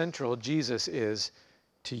show how central Jesus is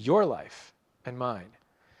to your life and mine.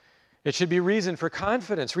 It should be reason for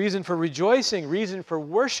confidence, reason for rejoicing, reason for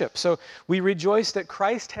worship. So we rejoice that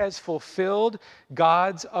Christ has fulfilled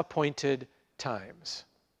God's appointed times.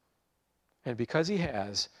 And because he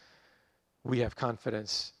has, we have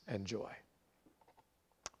confidence and joy.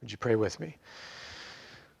 Would you pray with me?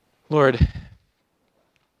 Lord,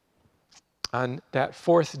 on that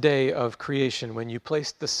fourth day of creation, when you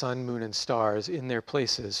placed the sun, moon, and stars in their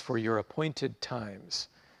places for your appointed times,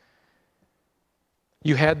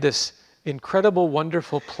 you had this incredible,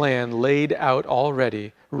 wonderful plan laid out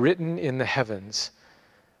already, written in the heavens,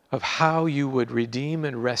 of how you would redeem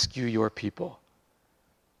and rescue your people.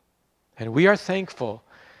 And we are thankful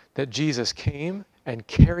that Jesus came and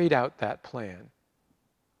carried out that plan.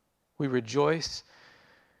 We rejoice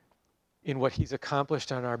in what he's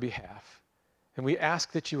accomplished on our behalf. And we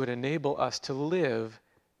ask that you would enable us to live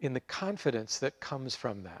in the confidence that comes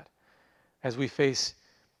from that as we face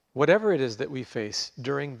whatever it is that we face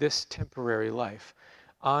during this temporary life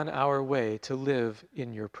on our way to live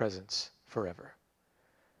in your presence forever.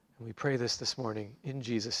 And we pray this morning in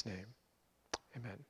Jesus' name. Amen.